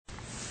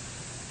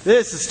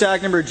This is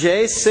stock number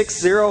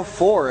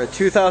J604, a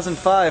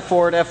 2005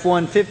 Ford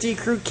F-150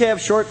 crew cab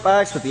short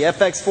box with the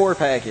FX4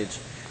 package.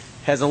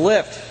 Has a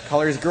lift,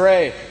 color is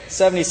gray,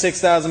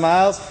 76,000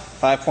 miles,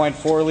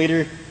 5.4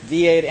 liter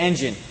V8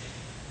 engine.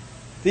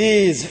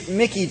 These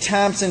Mickey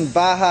Thompson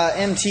BAJA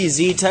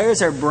MTZ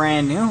tires are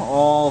brand new.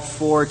 All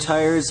four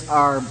tires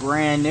are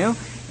brand new,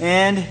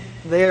 and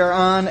they are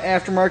on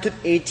aftermarket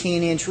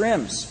 18-inch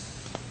rims.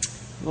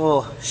 A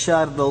little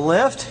shot of the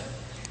lift.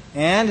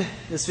 And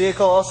this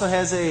vehicle also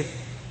has a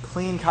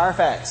clean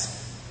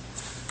CARFAX.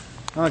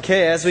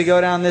 Okay, as we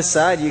go down this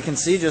side, you can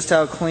see just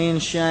how clean,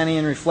 shiny,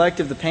 and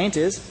reflective the paint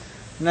is.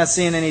 I'm not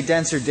seeing any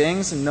dents or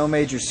dings and no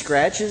major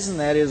scratches, and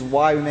that is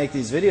why we make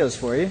these videos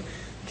for you,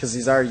 because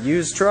these are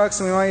used trucks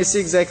and we want you to see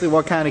exactly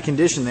what kind of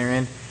condition they're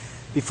in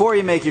before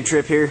you make your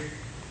trip here,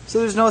 so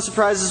there's no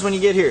surprises when you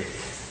get here.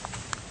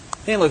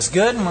 Paint looks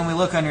good, and when we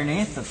look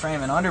underneath, the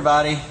frame and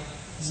underbody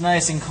is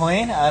nice and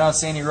clean. I don't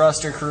see any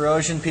rust or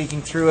corrosion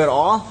peeking through at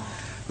all.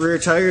 Rear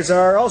tires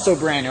are also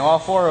brand new. All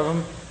four of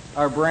them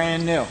are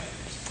brand new.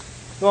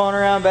 Going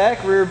around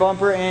back, rear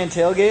bumper and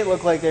tailgate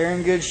look like they're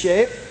in good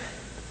shape.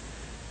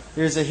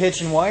 There's a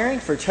hitch and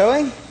wiring for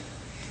towing,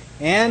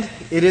 and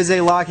it is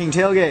a locking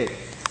tailgate.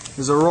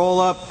 There's a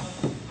roll-up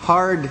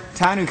hard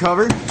tonneau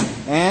cover,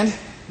 and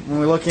when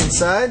we look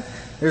inside,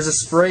 there's a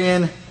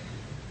spray-in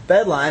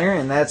bed liner,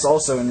 and that's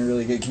also in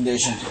really good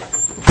condition.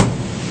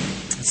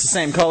 It's the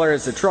same color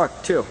as the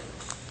truck, too.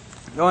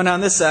 Going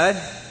down this side,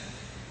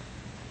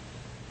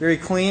 very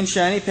clean,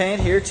 shiny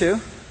paint here, too.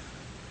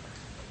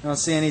 Don't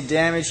see any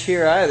damage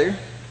here either.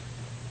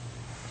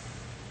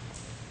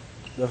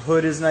 The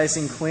hood is nice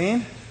and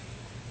clean.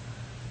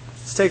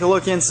 Let's take a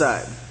look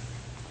inside.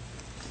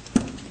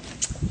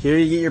 Here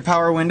you get your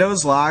power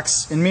windows,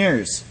 locks, and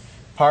mirrors.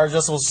 Power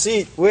adjustable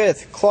seat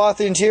with cloth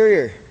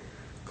interior.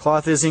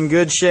 Cloth is in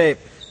good shape.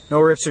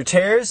 No rips or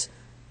tears,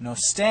 no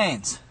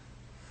stains.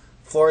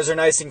 Floors are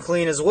nice and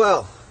clean as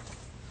well.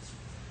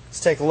 Let's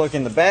take a look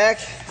in the back.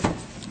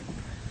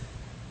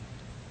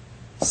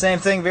 Same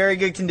thing, very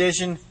good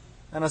condition.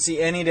 I don't see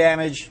any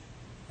damage,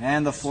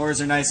 and the floors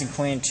are nice and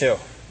clean too.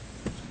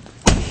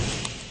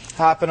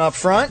 Hopping up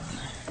front,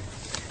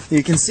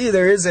 you can see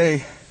there is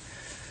a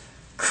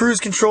cruise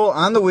control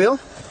on the wheel.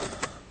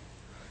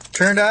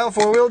 Turn dial,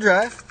 four-wheel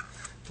drive.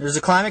 There's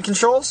the climate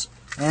controls,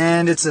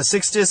 and it's a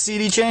 6-disc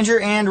CD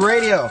changer and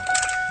radio.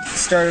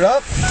 Start it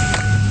up.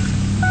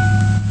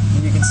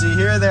 See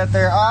here that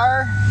there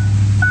are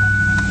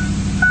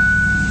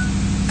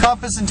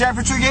compass and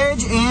temperature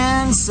gauge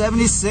and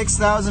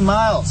 76,000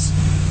 miles.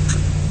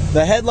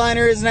 The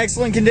headliner is in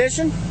excellent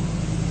condition.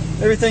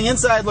 Everything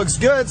inside looks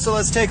good, so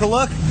let's take a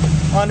look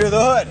under the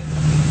hood.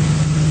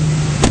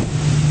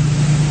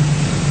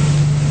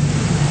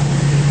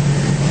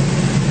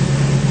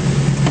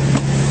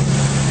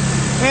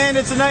 And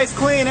it's a nice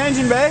clean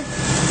engine bay.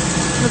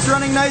 It's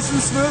running nice and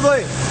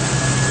smoothly.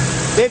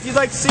 If you'd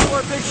like to see more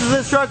pictures of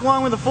this truck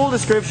along with a full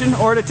description,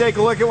 or to take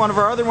a look at one of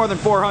our other more than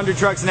 400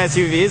 trucks and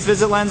SUVs,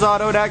 visit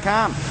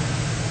lensauto.com.